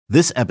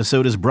This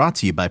episode is brought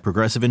to you by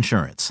Progressive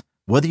Insurance.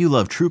 Whether you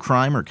love true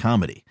crime or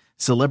comedy,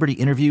 celebrity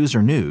interviews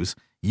or news,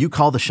 you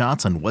call the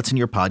shots on what's in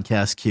your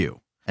podcast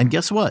queue. And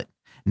guess what?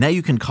 Now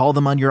you can call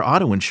them on your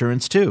auto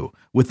insurance too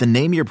with the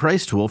Name Your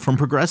Price tool from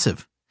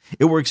Progressive.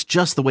 It works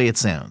just the way it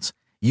sounds.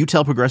 You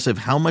tell Progressive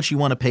how much you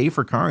want to pay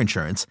for car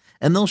insurance,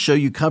 and they'll show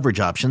you coverage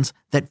options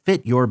that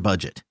fit your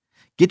budget.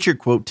 Get your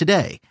quote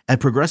today at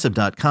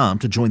Progressive.com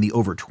to join the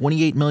over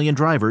 28 million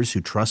drivers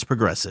who trust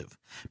Progressive.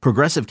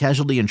 Progressive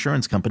Casualty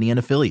Insurance Company and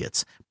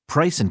Affiliates.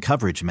 Price and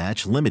coverage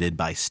match limited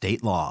by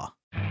state law.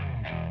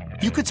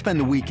 You could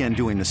spend the weekend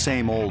doing the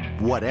same old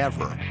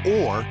whatever,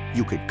 or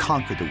you could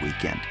conquer the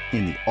weekend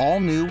in the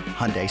all-new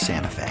Hyundai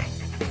Santa Fe.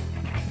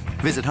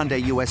 Visit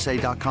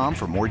HyundaiUSA.com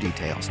for more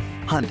details.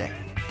 Hyundai,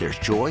 there's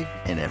joy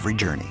in every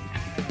journey.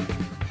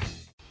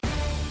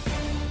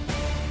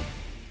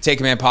 Take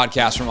Command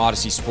podcast from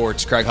Odyssey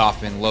Sports. Craig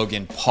Hoffman,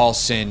 Logan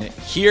Paulson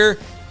here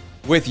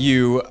with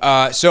you.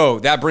 So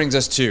that brings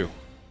us to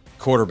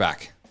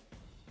quarterback,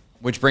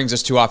 which brings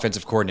us to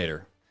offensive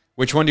coordinator.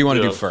 Which one do you want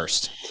to do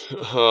first?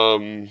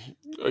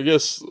 I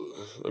guess,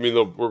 I mean,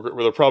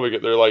 they're probably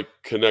they're like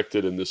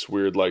connected in this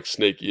weird like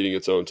snake eating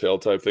its own tail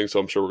type thing. So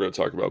I'm sure we're going to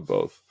talk about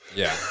both.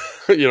 Yeah.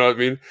 You know what I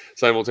mean?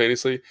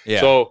 Simultaneously. Yeah.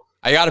 So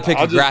I got to pick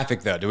a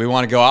graphic though. Do we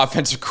want to go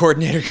offensive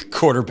coordinator,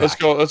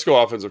 quarterback? Let's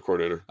go offensive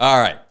coordinator. All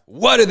right.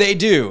 What do they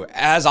do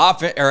as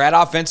at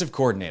offensive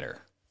coordinator?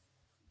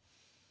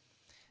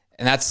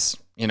 And that's,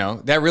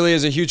 that really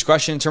is a huge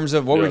question in terms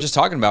of what we were just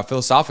talking about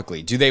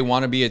philosophically. Do they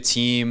want to be a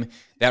team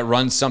that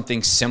runs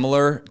something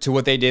similar to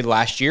what they did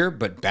last year,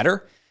 but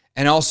better?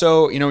 And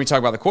also, we talk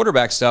about the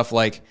quarterback stuff.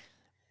 Like,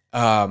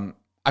 I've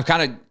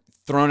kind of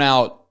thrown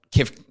out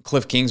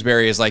Cliff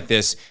Kingsbury as like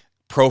this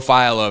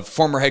profile of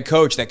former head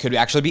coach that could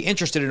actually be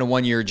interested in a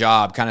one-year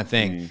job kind of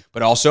thing.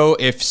 But also,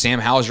 if Sam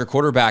Howell is your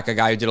quarterback, a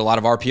guy who did a lot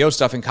of RPO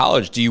stuff in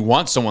college, do you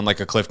want someone like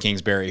a Cliff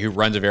Kingsbury who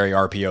runs a very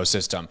RPO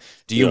system?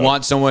 Do you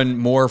want someone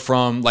more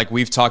from, like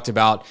we've talked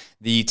about,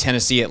 the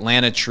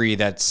Tennessee-Atlanta tree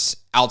that's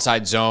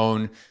outside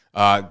zone?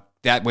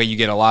 That way you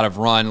get a lot of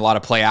run, a lot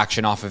of play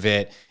action off of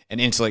it, and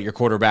insulate your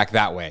quarterback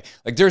that way.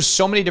 Like, there's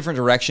so many different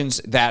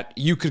directions that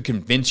you could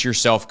convince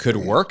yourself could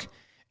work.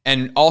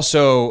 And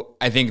also,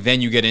 I think then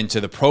you get into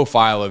the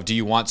profile of, do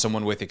you want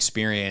someone with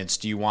experience?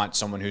 Do you want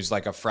someone who's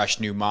like a fresh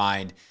new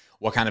mind?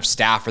 What kind of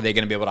staff are they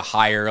going to be able to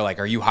hire? Like,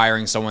 are you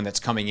hiring someone that's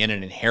coming in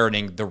and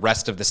inheriting the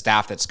rest of the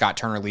staff that Scott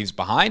Turner leaves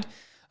behind?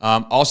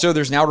 Also,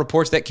 there's now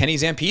reports that Kenny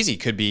Zampese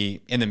could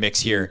be in the mix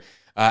here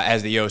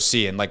as the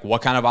OC. And like,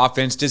 what kind of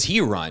offense does he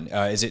run?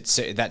 Is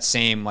it that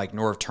same like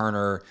Norv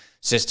Turner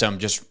system,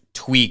 just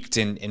tweaked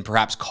and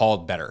perhaps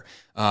called better?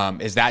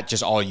 Is that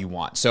just all you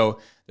want? So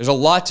there's a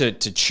lot to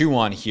chew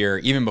on here,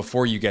 even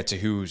before you get to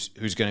who's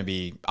going to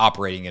be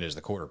operating it as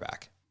the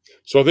quarterback.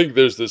 So I think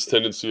there's this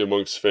tendency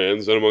amongst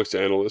fans and amongst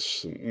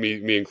analysts,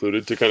 me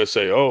included, to kind of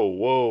say, oh,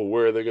 whoa,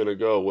 where are they going to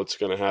go? What's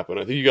going to happen?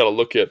 I think you got to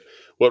look at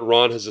what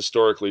Ron has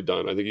historically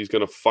done. I think he's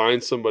going to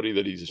find somebody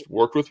that he's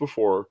worked with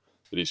before,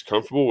 that he's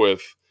comfortable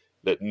with,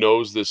 that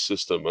knows this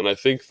system. And I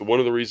think one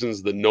of the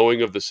reasons the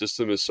knowing of the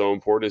system is so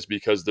important is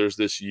because there's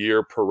this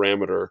year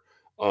parameter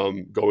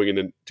going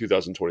into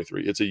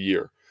 2023. It's a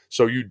year.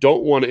 So you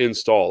don't want to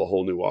install a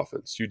whole new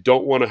offense. You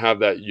don't want to have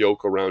that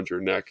yoke around your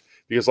neck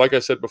because, like I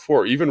said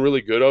before, even really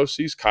good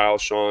OCs, Kyle,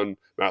 Sean,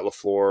 Matt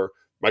LaFleur,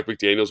 Mike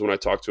McDaniels, when I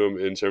talked to him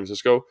in San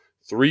Francisco,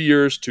 3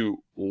 years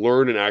to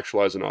learn and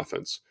actualize an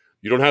offense.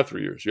 You don't have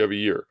 3 years. You have a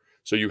year.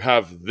 So you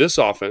have this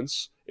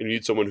offense, and you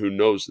need someone who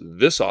knows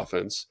this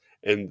offense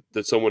and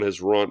that someone has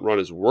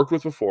has worked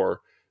with before,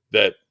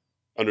 that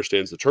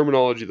understands the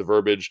terminology, the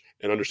verbiage,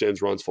 and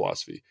understands Ron's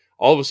philosophy.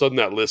 All of a sudden,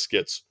 that list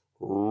gets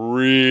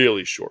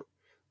really short.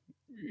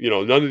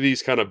 None of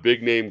these kind of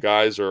big name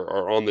guys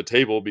are on the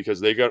table because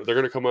they're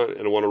going to come out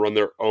and want to run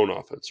their own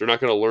offense. They're not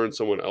going to learn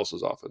someone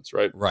else's offense,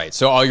 right? Right.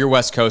 So all your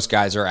West Coast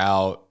guys are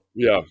out.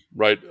 Yeah,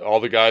 right. All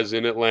the guys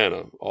in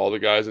Atlanta, all the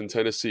guys in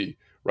Tennessee,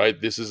 right?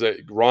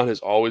 Ron has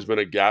always been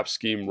a gap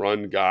scheme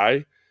run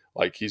guy.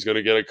 Like, he's going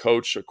to get a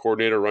coach, a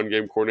coordinator, run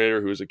game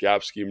coordinator who is a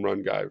gap scheme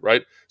run guy,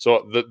 right?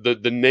 So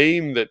the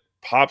name that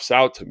pops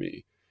out to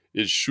me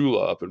is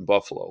Shula up in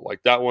Buffalo.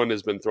 Like, that one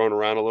has been thrown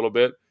around a little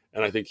bit,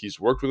 and I think he's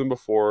worked with him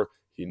before.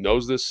 He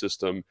knows this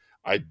system.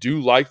 I do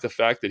like the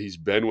fact that he's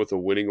been with a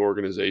winning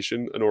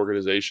organization, an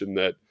organization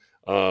that,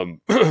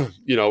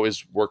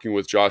 is working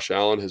with Josh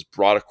Allen, has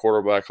brought a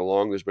quarterback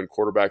along. There's been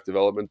quarterback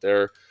development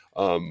there.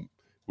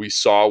 We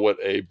saw what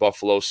a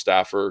Buffalo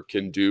staffer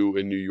can do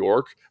in New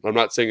York. I'm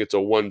not saying it's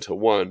a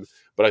one-to-one,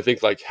 but I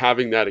think like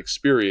having that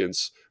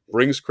experience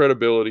brings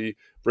credibility,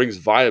 brings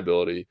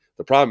viability.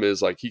 The problem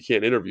is like he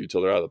can't interview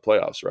till they're out of the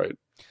playoffs, right?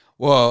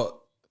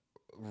 Well,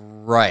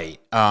 right.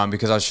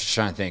 Because I was just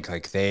trying to think,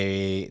 like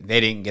they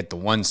didn't get the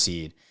 1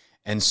 seed.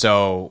 And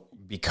so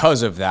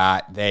because of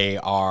that,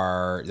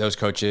 those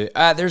coaches,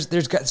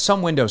 there's got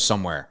some window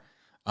somewhere.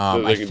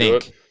 I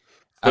think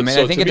I mean,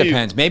 I think it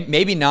depends.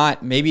 Maybe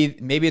not. Maybe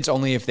it's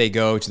only if they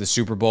go to the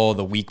Super Bowl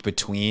the week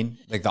between,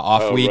 like the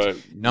off week. Right.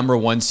 Number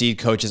 1 seed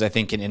coaches, I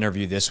think, can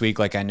interview this week.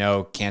 Like I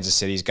know Kansas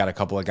City's got a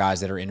couple of guys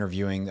that are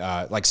interviewing,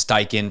 like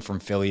Steichen from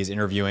Philly is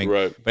interviewing.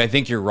 Right. But I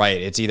think you're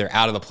right. It's either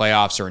out of the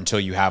playoffs or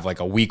until you have like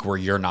a week where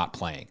you're not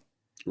playing.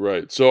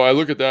 Right. So I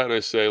look at that and I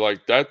say,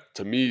 like, that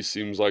to me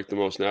seems like the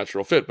most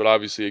natural fit. But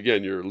obviously,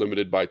 again, you're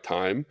limited by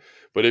time.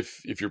 But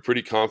if you're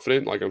pretty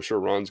confident, like I'm sure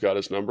Ron's got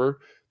his number,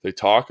 they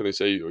talk and they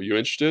say, are you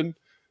interested?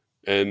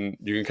 And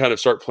you can kind of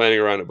start planning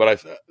around it.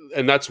 But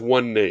and that's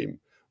one name.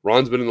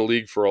 Ron's been in the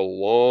league for a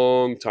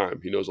long time.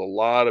 He knows a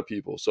lot of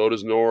people. So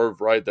does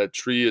Norv, right? That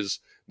tree is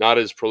not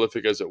as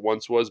prolific as it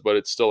once was, but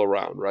it's still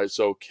around, right?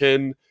 So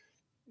can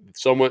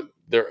someone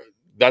there?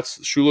 That's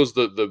Shula's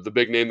the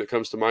big name that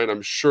comes to mind.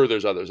 I'm sure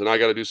there's others, and I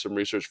got to do some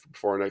research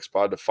before our next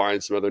pod to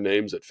find some other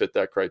names that fit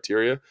that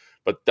criteria.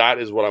 But that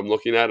is what I'm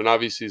looking at, and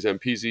obviously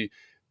Zampese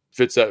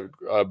fits that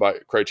by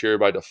criteria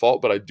by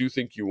default. But I do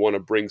think you want to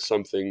bring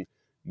something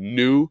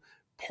new,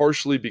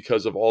 partially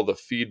because of all the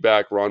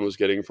feedback Ron was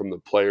getting from the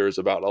players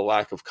about a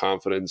lack of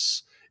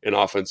confidence in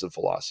offensive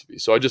philosophy.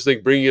 So I just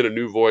think bringing in a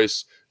new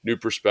voice, new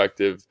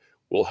perspective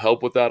will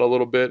help with that a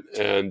little bit.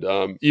 And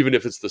even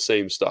if it's the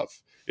same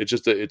stuff, it's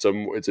just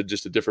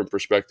a different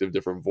perspective,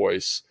 different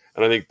voice.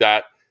 And I think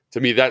that,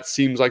 to me, that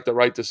seems like the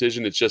right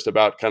decision. It's just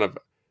about kind of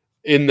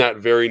in that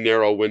very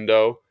narrow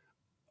window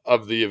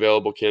of the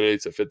available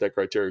candidates that fit that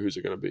criteria, who's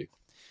it going to be?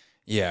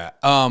 Yeah.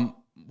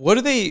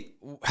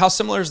 How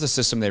similar is the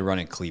system they run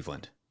in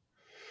Cleveland?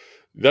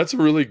 That's a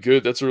really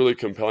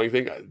compelling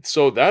thing.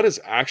 So that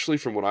is actually,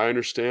 from what I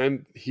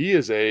understand, he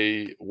is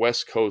a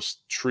West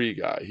Coast tree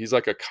guy. He's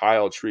like a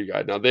Kyle tree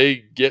guy. Now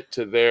they get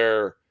to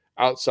their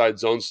outside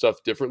zone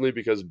stuff differently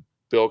because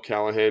Bill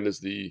Callahan is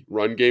the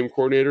run game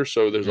coordinator.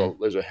 So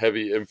there's a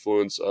heavy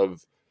influence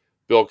of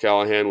Bill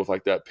Callahan with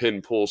like that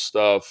pin pull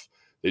stuff.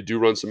 They do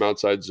run some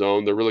outside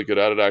zone. They're really good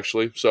at it,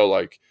 actually. So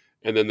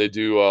and then they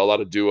do a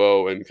lot of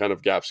duo and kind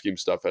of gap scheme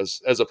stuff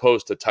as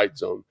opposed to tight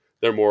zone.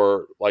 They're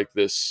more like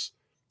this.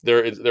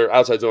 They're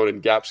outside zone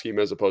and gap scheme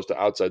as opposed to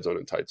outside zone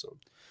and tight zone.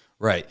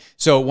 Right.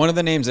 So one of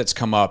the names that's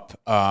come up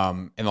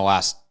in the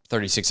last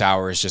 36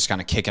 hours, just kind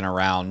of kicking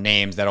around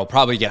names that'll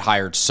probably get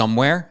hired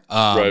somewhere.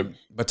 Right.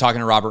 But talking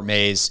to Robert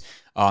Mays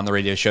on the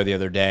radio show the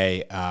other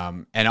day,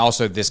 and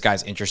also this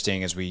guy's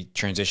interesting as we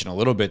transition a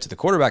little bit to the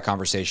quarterback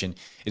conversation,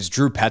 is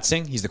Drew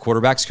Petzing. He's the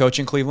quarterbacks coach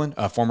in Cleveland,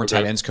 a former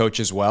tight ends coach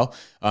as well.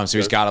 So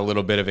he's got a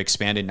little bit of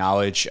expanded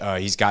knowledge.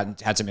 He's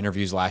had some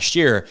interviews last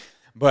year.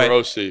 But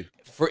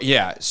for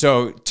OC.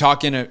 So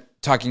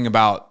talking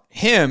about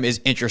him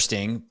is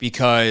interesting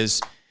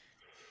because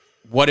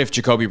what if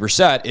Jacoby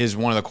Brissett is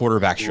one of the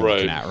quarterbacks you're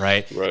looking at,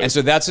 right? And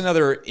so that's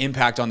another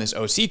impact on this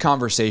OC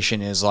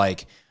conversation is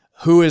like,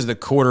 who is the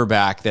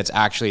quarterback that's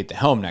actually at the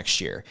helm next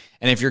year?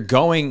 And if you're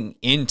going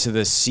into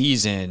the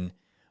season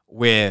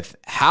with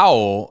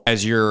Howell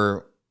as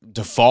your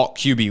default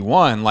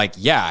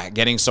QB1,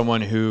 getting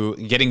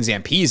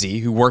Zampese,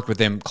 who worked with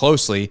him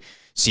closely,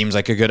 seems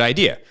like a good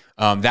idea.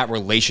 That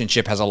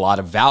relationship has a lot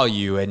of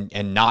value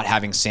and not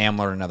having Sam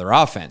learn another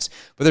offense.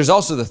 But there's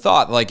also the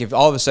thought, like if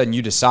all of a sudden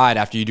you decide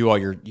after you do all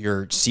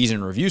your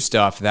season review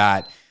stuff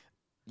that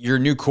your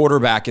new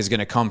quarterback is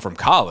going to come from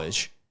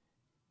college,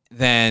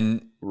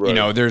 then,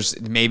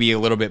 there's maybe a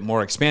little bit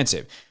more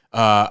expansive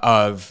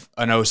of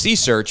an OC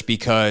search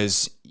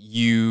because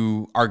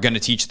you are going to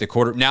teach the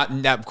quarter. Now,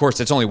 of course,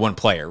 that's only one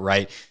player,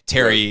 right?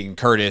 Terry and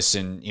Curtis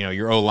and,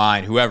 your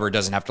O-line, whoever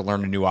doesn't have to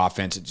learn a new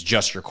offense. It's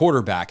just your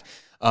quarterback.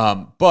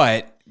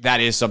 But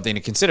that is something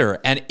to consider.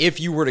 And if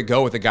you were to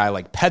go with a guy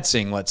like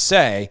Petzing, let's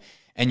say,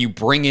 and you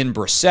bring in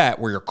Brissett,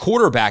 where your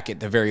quarterback at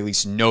the very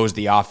least knows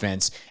the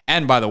offense.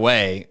 And by the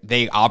way,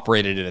 they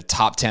operated at a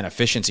top 10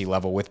 efficiency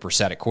level with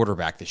Brissett at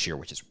quarterback this year,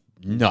 which is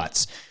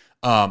nuts.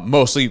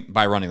 Mostly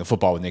by running the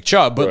football with Nick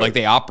Chubb, but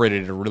they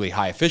operated at a really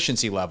high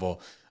efficiency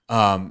level.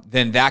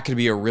 Then that could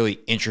be a really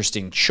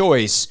interesting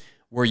choice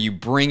where you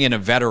bring in a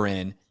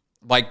veteran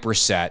like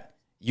Brissett,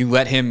 you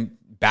let him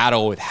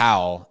battle with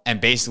Howell, and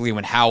basically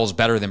when Howell's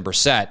better than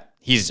Brissett,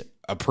 he's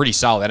a pretty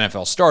solid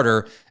NFL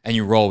starter, and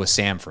you roll with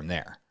Sam from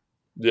there.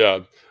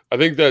 Yeah, I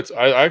think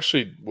I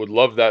actually would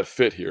love that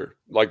fit here,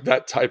 like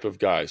that type of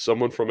guy,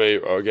 someone from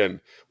again,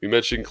 we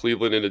mentioned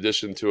Cleveland in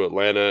addition to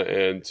Atlanta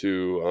and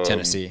to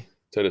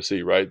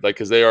Tennessee, right? Like,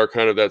 because they are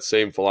kind of that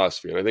same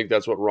philosophy, and I think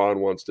that's what Ron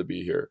wants to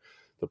be here.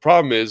 The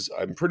problem is,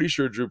 I'm pretty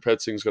sure Drew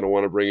Petzing's going to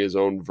want to bring his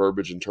own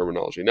verbiage and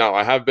terminology. Now,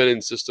 I have been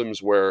in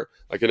systems where,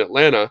 like in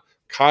Atlanta,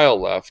 Kyle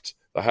left.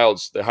 They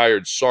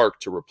hired Sark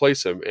to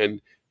replace him,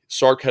 and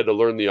Sark had to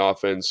learn the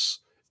offense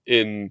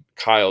in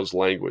Kyle's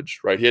language,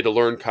 right? He had to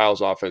learn Kyle's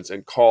offense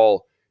and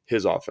call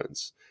his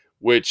offense,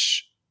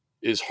 which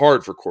is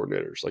hard for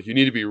coordinators. Like, you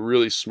need to be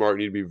really smart.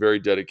 You need to be very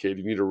dedicated.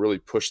 You need to really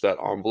push that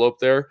envelope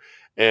there.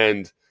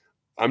 And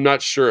I'm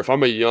not sure if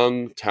I'm a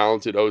young,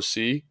 talented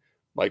OC,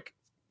 like,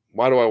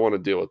 why do I want to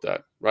deal with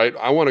that, right?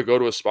 I want to go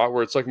to a spot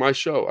where it's like my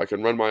show. I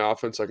can run my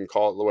offense. I can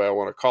call it the way I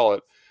want to call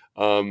it.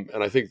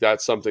 And I think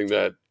that's something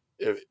that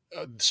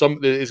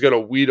is going to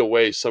weed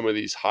away some of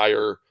these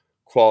higher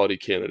quality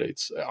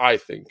candidates, I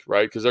think,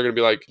 right? Because they're going to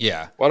be like,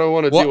 yeah, why do I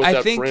want to deal with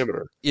that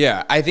parameter?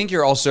 Yeah, I think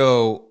you're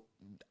also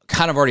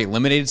kind of already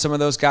eliminated some of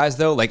those guys,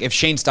 though. Like if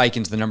Shane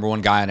Steichen's the number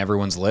one guy on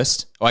everyone's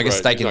list, well, I guess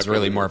Steichen's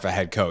really more of a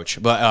head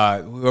coach,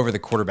 but whoever the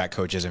quarterback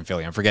coach is in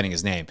Philly, I'm forgetting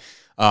his name.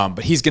 But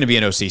he's going to be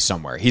an OC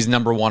somewhere. He's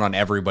number one on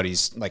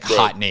everybody's like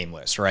hot name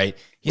list, right?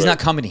 He's not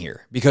coming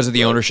here because of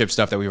the ownership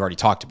stuff that we've already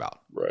talked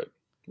about.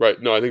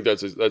 Right. No, I think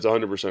that's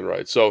 100%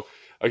 right. So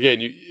again,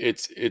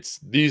 it's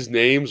these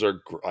names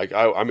are like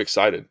I'm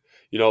excited.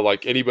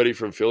 Like anybody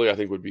from Philly, I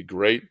think would be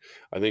great.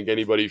 I think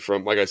anybody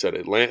from, like I said,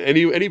 Atlanta,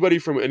 anybody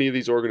from any of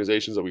these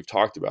organizations that we've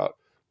talked about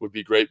would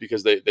be great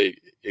because they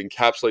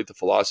encapsulate the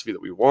philosophy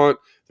that we want.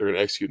 They're going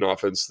to execute an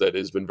offense that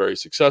has been very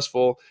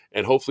successful,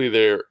 and hopefully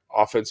they're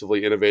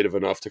offensively innovative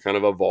enough to kind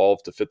of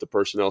evolve to fit the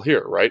personnel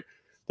here, right?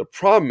 The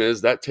problem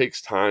is that takes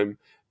time,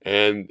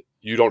 and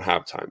you don't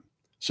have time.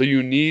 So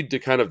you need to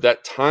kind of,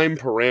 that time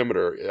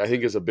parameter, I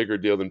think, is a bigger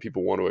deal than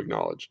people want to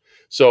acknowledge.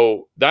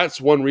 So that's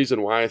one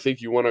reason why I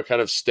think you want to kind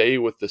of stay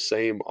with the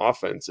same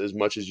offense as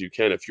much as you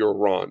can if you're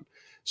Ron.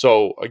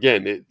 So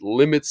again,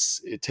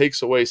 it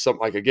takes away some,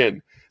 like,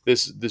 again,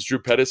 this Drew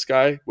Pettis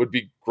guy would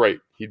be great.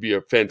 He'd be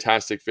a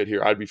fantastic fit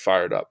here. I'd be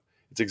fired up.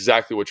 It's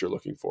exactly what you're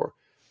looking for.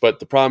 But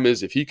the problem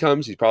is, if he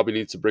comes, he probably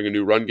needs to bring a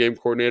new run game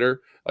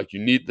coordinator. Like, you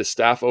need the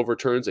staff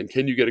overturns, and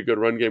can you get a good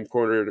run game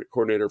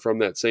coordinator from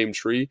that same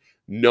tree,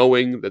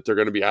 knowing that they're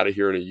going to be out of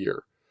here in a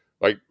year?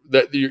 Like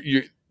that,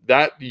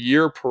 that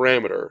year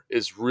parameter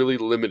is really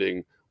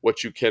limiting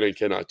what you can and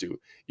cannot do.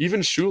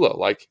 Even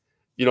Shula,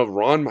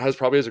 Ron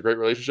probably has a great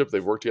relationship.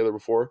 They've worked together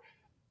before.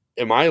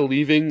 Am I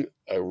leaving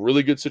a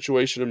really good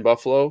situation in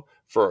Buffalo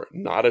for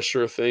not a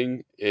sure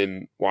thing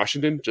in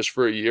Washington just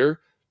for a year?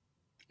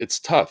 It's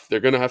tough. They're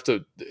going to have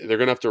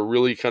to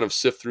really kind of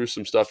sift through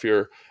some stuff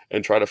here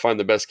and try to find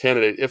the best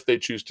candidate if they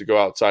choose to go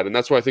outside. And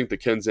that's why I think the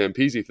Ken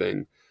Zampese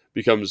thing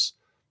becomes,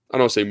 I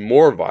don't want to say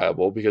more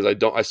viable, because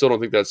I still don't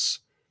think that's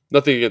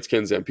nothing against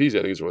Ken Zampese. I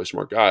think he's a really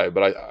smart guy,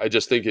 but I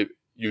just think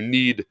you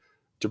need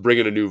to bring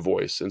in a new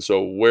voice. And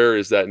so where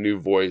is that new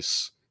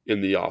voice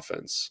in the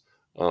offense?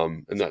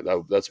 And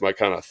that's my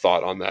kind of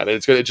thought on that. And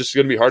it's just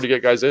going to be hard to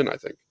get guys in, I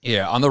think.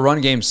 Yeah, on the run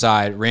game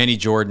side, Randy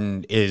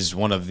Jordan is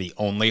one of the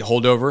only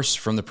holdovers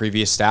from the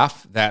previous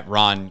staff that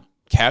Ron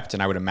kept,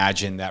 and I would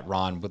imagine that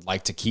Ron would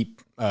like to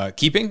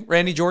keeping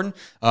Randy Jordan.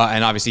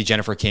 And obviously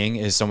Jennifer King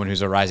is someone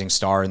who's a rising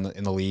star in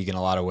the league in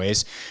a lot of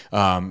ways,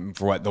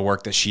 for the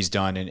work that she's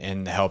done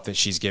and the help that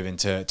she's given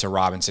to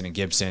Robinson and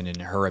Gibson, and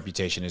her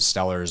reputation is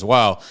stellar as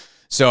well.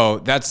 So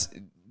that's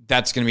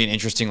going to be an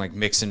interesting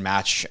mix and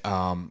match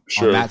on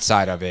that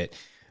side of it.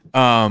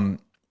 I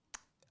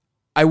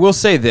will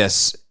say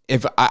this: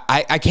 if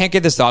I can't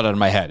get this thought out of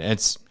my head, and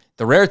it's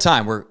the rare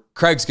time where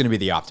Craig's going to be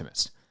the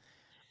optimist.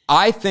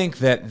 I think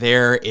that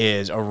there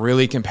is a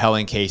really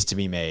compelling case to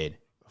be made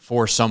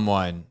for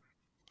someone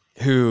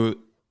who,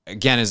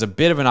 again, is a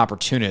bit of an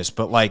opportunist,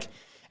 but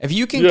if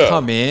you can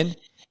come in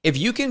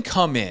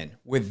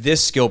with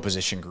this skill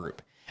position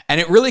group,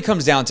 and it really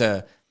comes down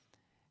to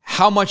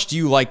how much do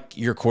you like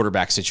your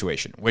quarterback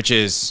situation, which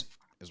is,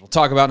 as we'll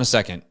talk about in a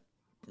second,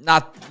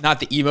 not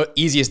the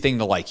easiest thing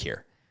to like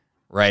here,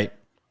 right?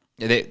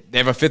 They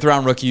have a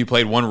fifth-round rookie who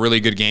played one really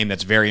good game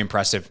that's very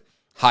impressive,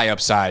 high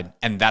upside,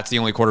 and that's the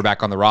only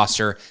quarterback on the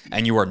roster,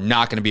 and you are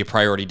not going to be a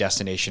priority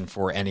destination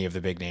for any of the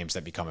big names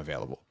that become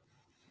available.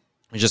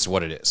 It's just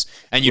what it is.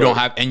 And you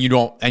have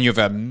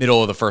a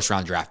middle of the first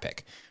round draft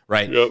pick,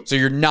 right? Yep. So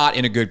you're not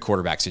in a good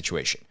quarterback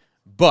situation.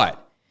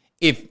 But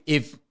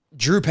if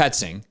Drew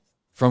Petzing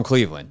from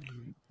Cleveland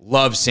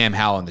loves Sam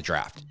Howell in the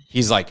draft,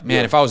 he's like,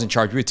 man, if I was in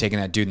charge, we would have taken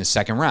that dude in the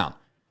second round,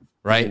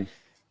 right? Mm-hmm.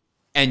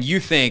 And you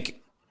think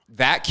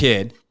that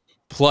kid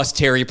plus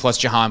Terry, plus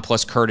Jahan,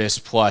 plus Curtis,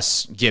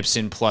 plus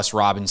Gibson, plus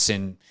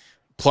Robinson,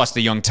 plus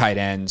the young tight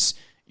ends,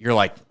 you're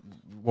like,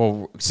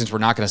 well, since we're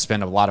not going to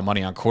spend a lot of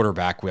money on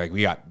quarterback,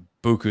 we got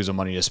bukus of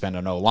money to spend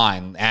on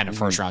O-line and a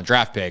first-round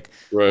draft pick.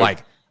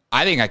 Right.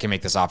 I think I can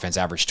make this offense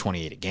average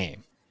 28 a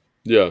game.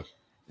 Yeah.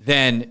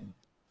 Then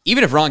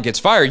even if Ron gets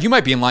fired, you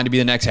might be in line to be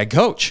the next head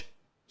coach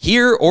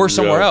here or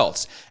somewhere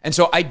else. And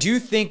so I do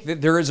think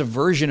that there is a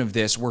version of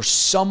this where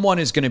someone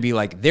is going to be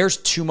like, there's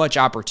too much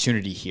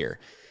opportunity here.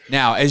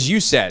 Now, as you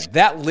said,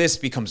 that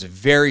list becomes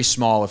very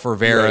small if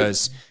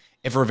Rivera's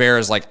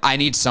like, I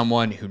need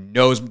someone who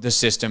knows the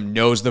system,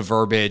 knows the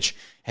verbiage,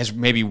 has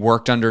maybe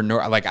worked under,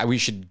 we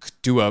should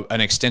do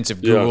an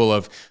extensive Google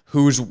of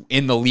who's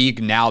in the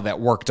league now that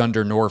worked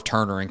under Norv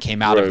Turner and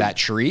came out of that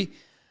tree.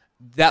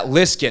 That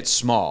list gets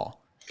small.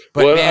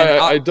 But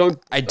I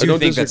do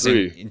think that's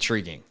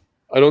intriguing.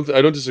 I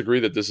don't disagree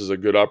that this is a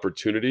good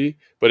opportunity,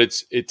 but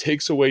it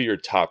takes away your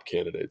top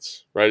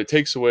candidates, right? It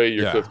takes away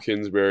your Cliff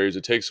Kingsbury's.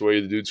 It takes away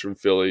the dudes from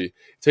Philly.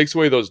 It takes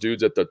away those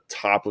dudes at the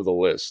top of the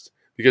list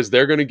because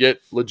they're going to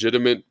get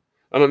legitimate.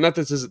 I don't not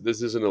that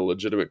this isn't a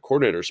legitimate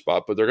coordinator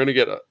spot, but they're going to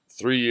get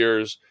 3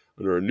 years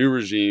under a new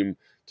regime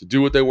to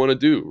do what they want to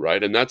do,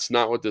 right? And that's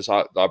not what this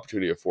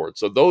opportunity affords.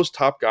 So those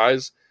top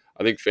guys,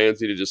 I think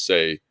fans need to just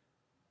say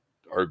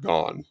are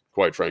gone,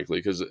 quite frankly,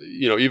 because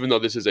even though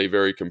this is a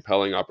very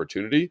compelling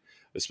opportunity,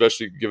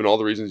 especially given all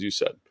the reasons you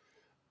said.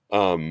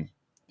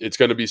 It's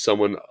going to be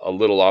someone a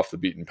little off the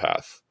beaten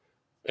path.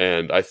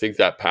 And I think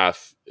that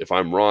path, if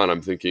I'm Ron,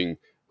 I'm thinking,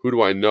 who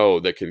do I know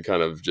that can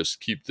kind of just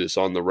keep this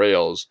on the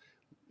rails?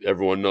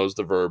 Everyone knows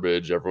the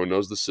verbiage, everyone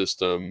knows the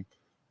system,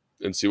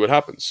 and see what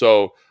happens.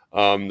 So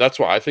that's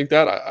why I think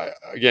that.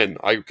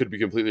 I could be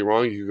completely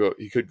wrong.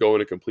 He could go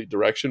in a complete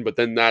direction, but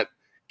then that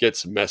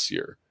gets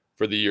messier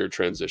for the year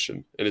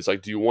transition. And it's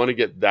like, do you want to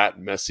get that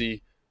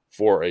messy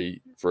for a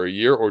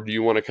year, or do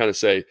you want to kind of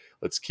say,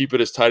 let's keep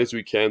it as tight as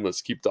we can,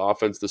 let's keep the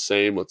offense the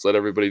same, let's let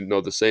everybody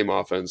know the same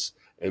offense,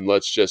 and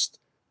let's just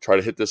try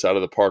to hit this out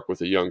of the park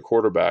with a young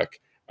quarterback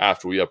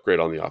after we upgrade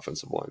on the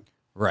offensive line?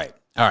 Right.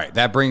 All right.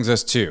 That brings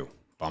us to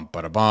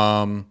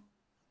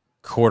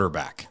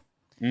quarterback.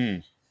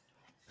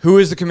 Who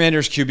is the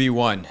Commanders'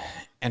 QB1,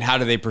 and how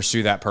do they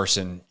pursue that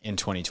person in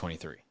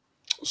 2023?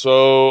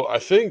 So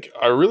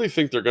I really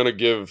think they're going to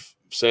give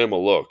Sam a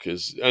look.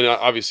 And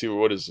obviously,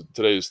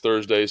 today is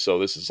Thursday, so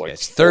this is like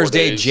it's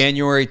Thursday,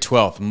 January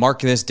 12th. Mark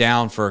this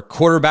down for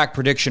quarterback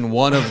prediction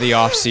 1 of the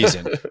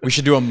offseason. We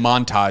should do a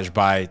montage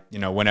by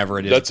whenever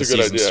it is That's the a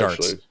good season idea,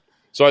 starts. Actually.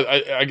 So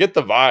I get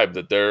the vibe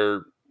that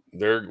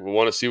they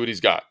want to see what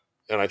he's got.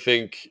 And I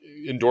think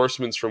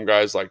endorsements from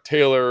guys like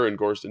Taylor,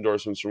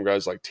 endorsements from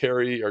guys like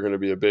Terry are going to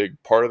be a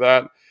big part of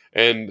that.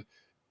 And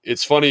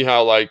it's funny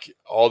how like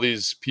all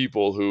these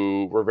people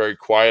who were very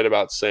quiet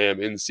about Sam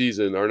in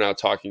season are now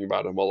talking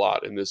about him a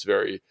lot in this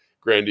very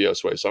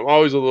grandiose way. So I'm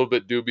always a little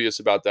bit dubious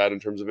about that in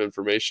terms of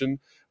information,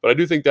 but I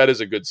do think that is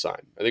a good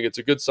sign. I think it's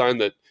a good sign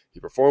that he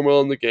performed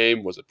well in the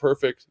game. Was it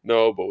perfect?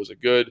 No, but was it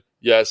good?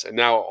 Yes. And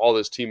now all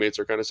his teammates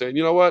are kind of saying,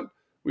 you know what?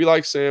 We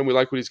like Sam. We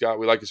like what he's got.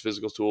 We like his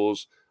physical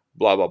tools,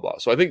 blah, blah, blah.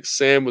 So I think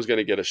Sam was going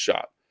to get a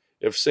shot.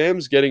 If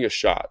Sam's getting a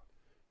shot,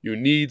 you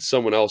need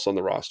someone else on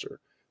the roster.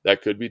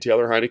 That could be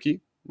Taylor Heineke,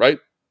 right?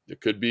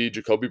 It could be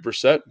Jacoby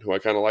Brissett, who I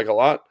kind of like a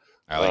lot.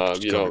 I like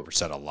Jacoby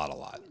Brissett a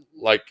lot.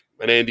 Like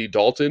an Andy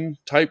Dalton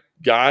type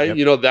guy,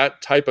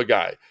 that type of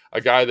guy.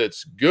 A guy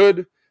that's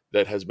good,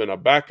 that has been a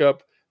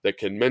backup, that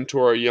can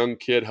mentor a young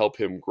kid, help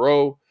him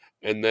grow.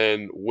 And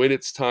then when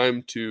it's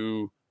time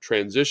to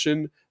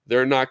transition,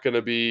 they're not going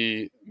to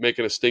be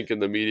making a stink in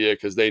the media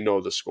because they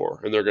know the score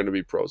and they're going to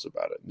be pros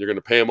about it. You're going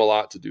to pay them a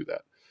lot to do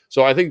that.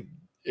 So I think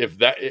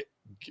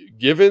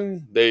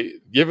given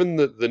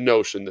the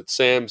notion that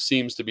Sam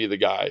seems to be the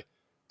guy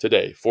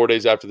today, 4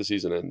 days after the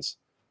season ends,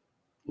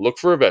 look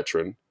for a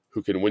veteran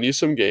who can win you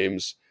some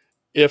games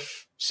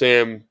if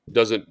Sam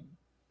doesn't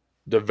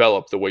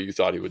develop the way you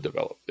thought he would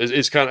develop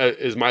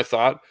is my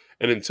thought.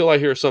 And until I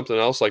hear something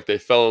else, like they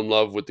fell in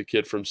love with the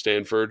kid from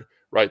Stanford,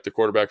 right? The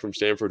quarterback from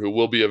Stanford who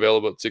will be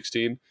available at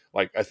 16.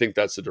 Like, I think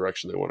that's the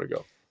direction they want to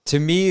go. To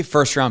me,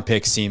 first round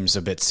pick seems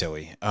a bit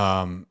silly.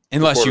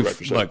 Unless you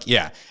look,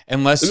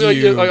 unless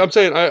I'm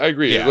saying I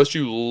agree. Yeah. Unless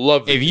you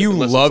love, if you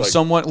love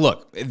someone,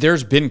 look,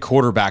 there's been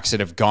quarterbacks that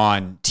have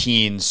gone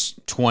teens,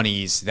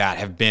 20s that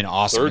have been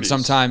awesome. 30s. And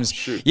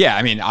sometimes,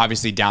 I mean,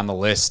 obviously down the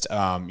list,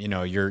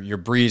 your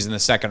Breeze in the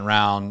second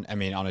round. I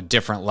mean, on a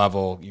different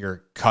level,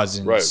 your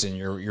Cousins and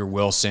your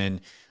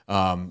Wilson.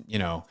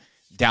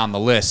 Down the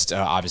list,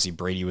 obviously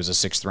Brady was a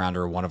 6th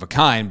rounder, one of a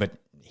kind, but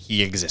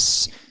he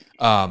exists.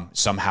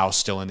 Somehow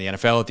still in the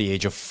NFL at the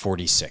age of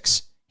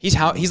 46.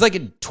 He's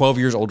like 12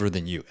 years older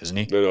than you, isn't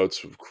he? No,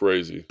 it's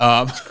crazy.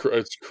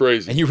 It's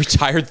crazy. And he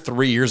retired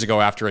 3 years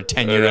ago after a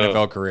 10-year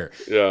NFL career.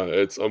 Yeah,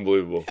 it's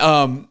unbelievable.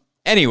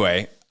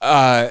 Anyway,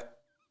 the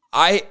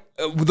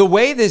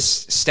way this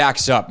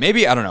stacks up,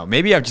 maybe, I don't know,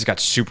 maybe I've just got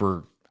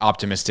super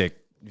optimistic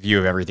view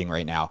of everything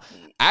right now.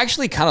 I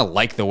actually kind of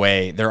like the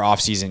way their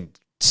offseason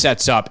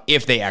sets up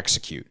if they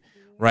execute,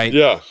 right?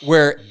 Yeah.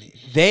 Where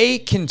they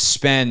can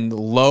spend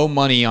low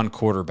money on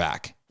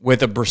quarterback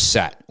with a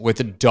Brissett, with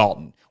a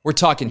Dalton. We're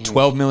talking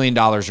 $12 million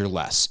or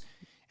less.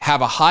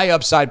 Have a high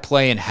upside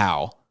play in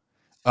Howe.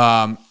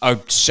 A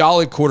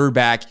solid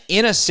quarterback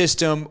in a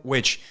system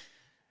which,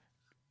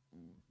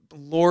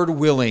 Lord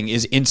willing,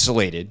 is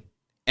insulated.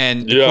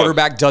 And the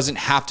quarterback doesn't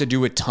have to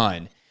do a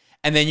ton.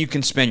 And then you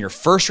can spend your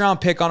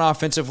first-round pick on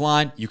offensive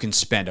line. You can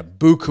spend a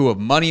buku of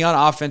money on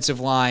offensive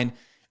line.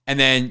 And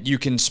then you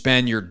can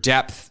spend your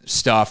depth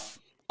stuff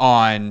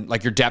on,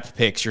 like, your depth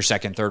picks, your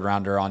second, third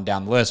rounder on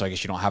down the list. So I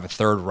guess you don't have a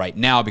third right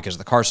now because of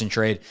the Carson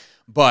trade.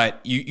 But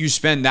you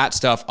spend that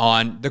stuff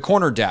on the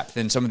corner depth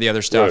and some of the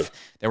other stuff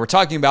that we're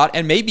talking about.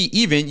 And maybe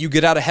even you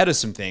get out ahead of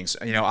some things.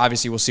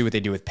 Obviously we'll see what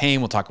they do with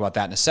Payne. We'll talk about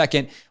that in a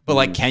second. But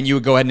like, can you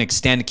go ahead and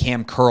extend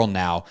Cam Curl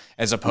now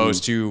as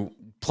opposed to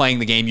playing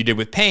the game you did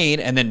with Payne,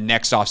 and then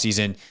next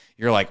offseason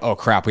you're like, oh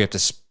crap, we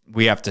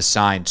have to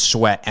sign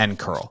Sweat and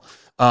Curl.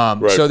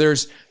 So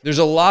there's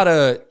a lot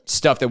of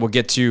stuff that we'll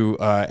get to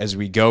as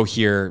we go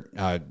here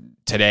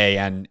today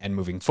and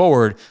moving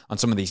forward on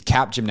some of these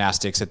cap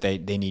gymnastics that they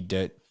need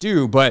to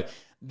do. But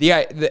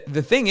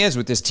the thing is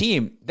with this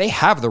team, they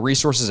have the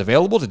resources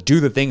available to do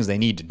the things they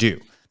need to do.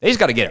 They just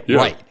got to get it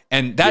right.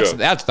 And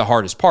that's the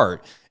hardest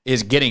part,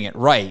 is getting it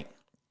right.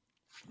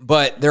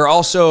 But they're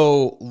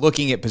also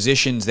looking at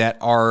positions that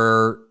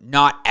are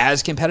not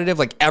as competitive.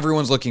 Like,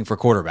 everyone's looking for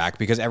quarterback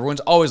because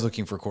everyone's always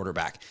looking for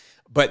quarterback.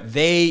 but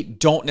they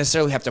don't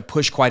necessarily have to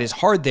push quite as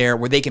hard there,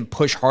 where they can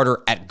push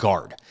harder at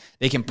guard.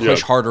 They can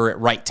push harder at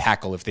right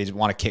tackle if they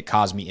want to kick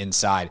Cosmi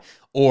inside,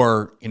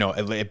 or,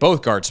 at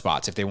both guard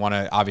spots if they want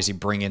to obviously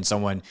bring in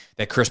someone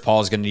that Chris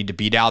Paul is going to need to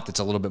beat out that's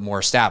a little bit more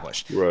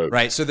established.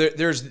 Right. So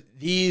there's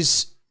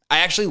these. I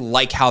actually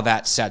like how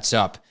that sets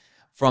up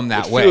from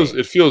that way.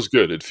 It feels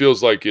good. It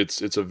feels like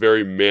it's a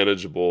very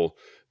manageable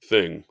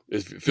thing.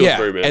 It feels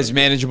very manageable. As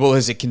manageable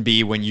as it can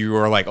be when you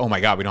are like, oh my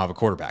God, we don't have a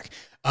quarterback.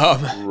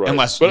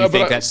 Unless you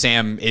think that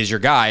Sam is your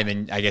guy,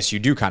 then I guess you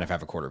do kind of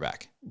have a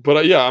quarterback.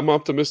 But I'm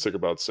optimistic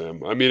about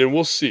Sam. I mean, and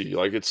we'll see.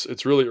 Like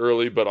it's really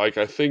early, but like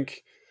I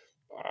think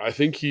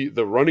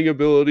the running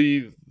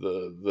ability,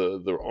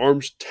 the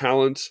arms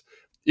talent.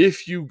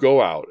 If you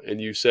go out and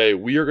you say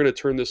we are going to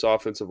turn this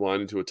offensive line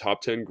into a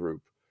top 10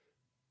 group,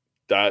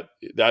 that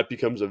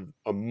becomes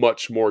a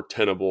much more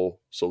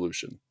tenable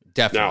solution.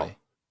 Definitely. Now,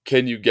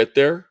 can you get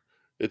there?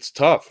 It's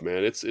tough,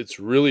 man. It's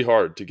really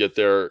hard to get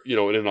there,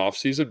 in an off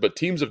season, but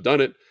teams have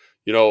done it.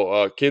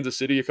 Kansas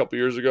City a couple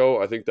years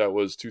ago, I think that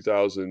was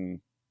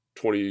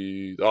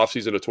 2020, the off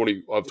season of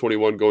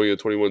 21 going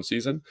into 21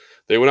 season.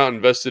 They went out and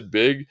invested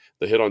big.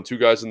 They hit on 2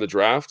 guys in the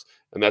draft,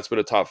 and that's been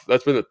a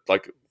 1-2,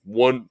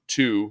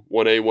 1A,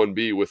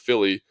 1B with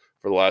Philly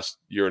for the last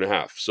year and a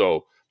half.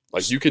 So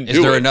you can do it.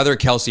 Is there another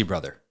Kelsey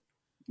brother?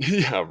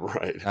 Yeah,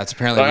 right. That's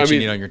apparently what you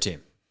need on your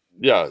team.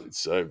 Yeah,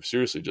 it's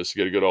seriously just to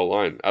get a good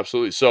O-line.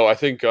 Absolutely. So I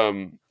think,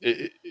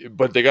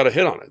 but they got to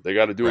hit on it. They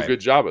got to do a good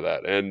job of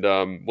that. And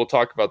we'll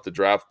talk about the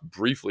draft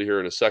briefly here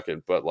in a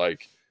second. But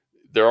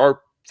there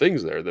are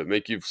things there that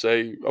make you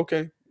say,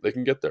 okay, they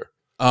can get there.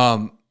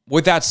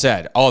 With that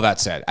said, all that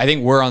said, I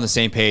think we're on the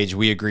same page.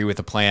 We agree with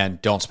the plan.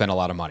 Don't spend a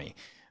lot of money.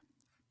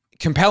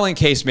 Compelling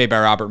case made by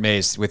Robert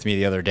Mays with me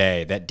the other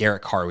day that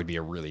Derek Carr would be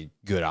a really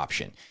good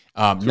option.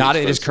 Not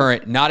at his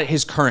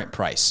current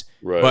price,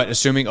 but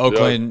assuming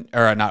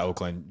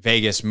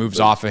Vegas moves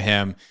off of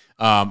him,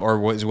 or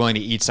was willing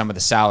to eat some of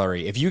the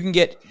salary. If you can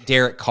get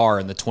Derek Carr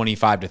in the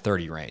 25 to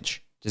 30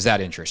 range, does that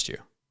interest you?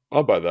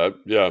 I'll buy that.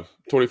 Yeah.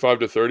 25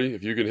 to 30.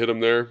 If you can hit him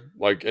there,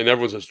 and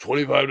everyone says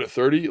 25 to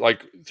 30,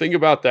 think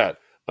about that.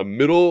 A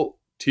middle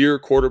tier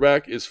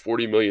quarterback is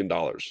 $40 million.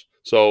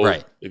 So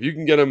if you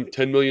can get him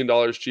 $10 million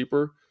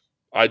cheaper,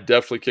 I'd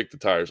definitely kick the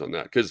tires on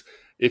that. Because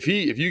if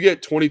you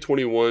get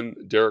 2021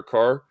 Derek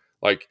Carr,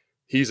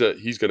 he's going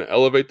to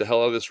elevate the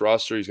hell out of this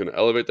roster. He's going to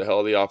elevate the hell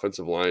out of the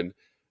offensive line.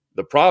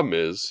 The problem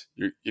is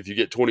if you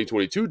get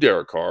 2022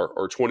 Derek Carr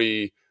or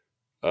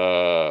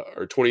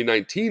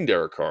 2019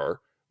 Derek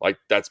Carr,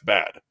 that's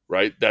bad,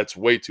 right? That's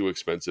way too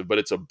expensive, but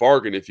it's a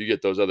bargain if you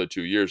get those other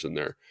 2 years in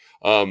there.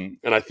 And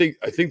I think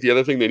the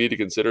other thing they need to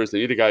consider is they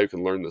need a guy who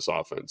can learn this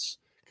offense,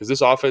 because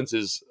this offense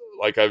is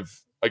I have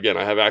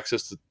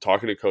access to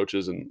talking to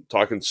coaches and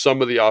talking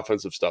some of the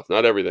offensive stuff,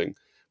 not everything,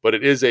 but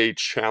it is a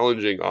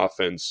challenging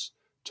offense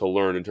to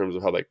learn in terms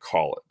of how they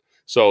call it.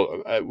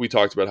 So we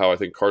talked about how I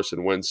think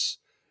Carson Wentz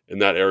in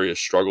that area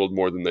struggled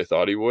more than they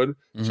thought he would.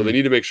 Mm-hmm. So they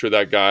need to make sure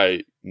that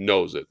guy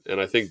knows it. And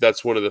I think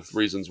that's one of the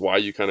reasons why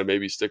you kind of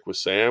maybe stick with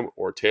Sam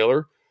or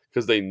Taylor,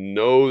 because they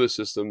know the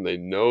system, they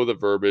know the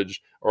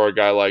verbiage, or a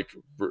guy like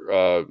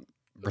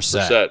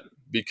Brissett,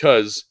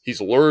 because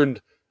he's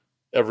learned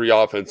every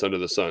offense under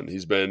the sun.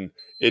 He's been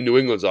in New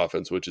England's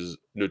offense, which is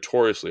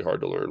notoriously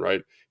hard to learn,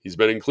 right? He's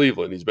been in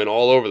Cleveland. He's been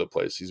all over the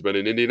place. He's been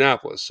in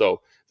Indianapolis.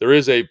 So there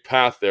is a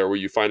path there where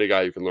you find a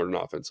guy who can learn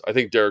an offense. I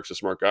think Derek's a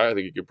smart guy. I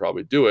think he could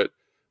probably do it,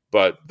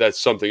 but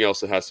that's something else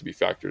that has to be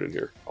factored in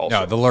here also.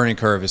 No, the learning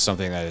curve is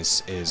something that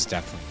is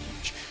definitely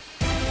huge.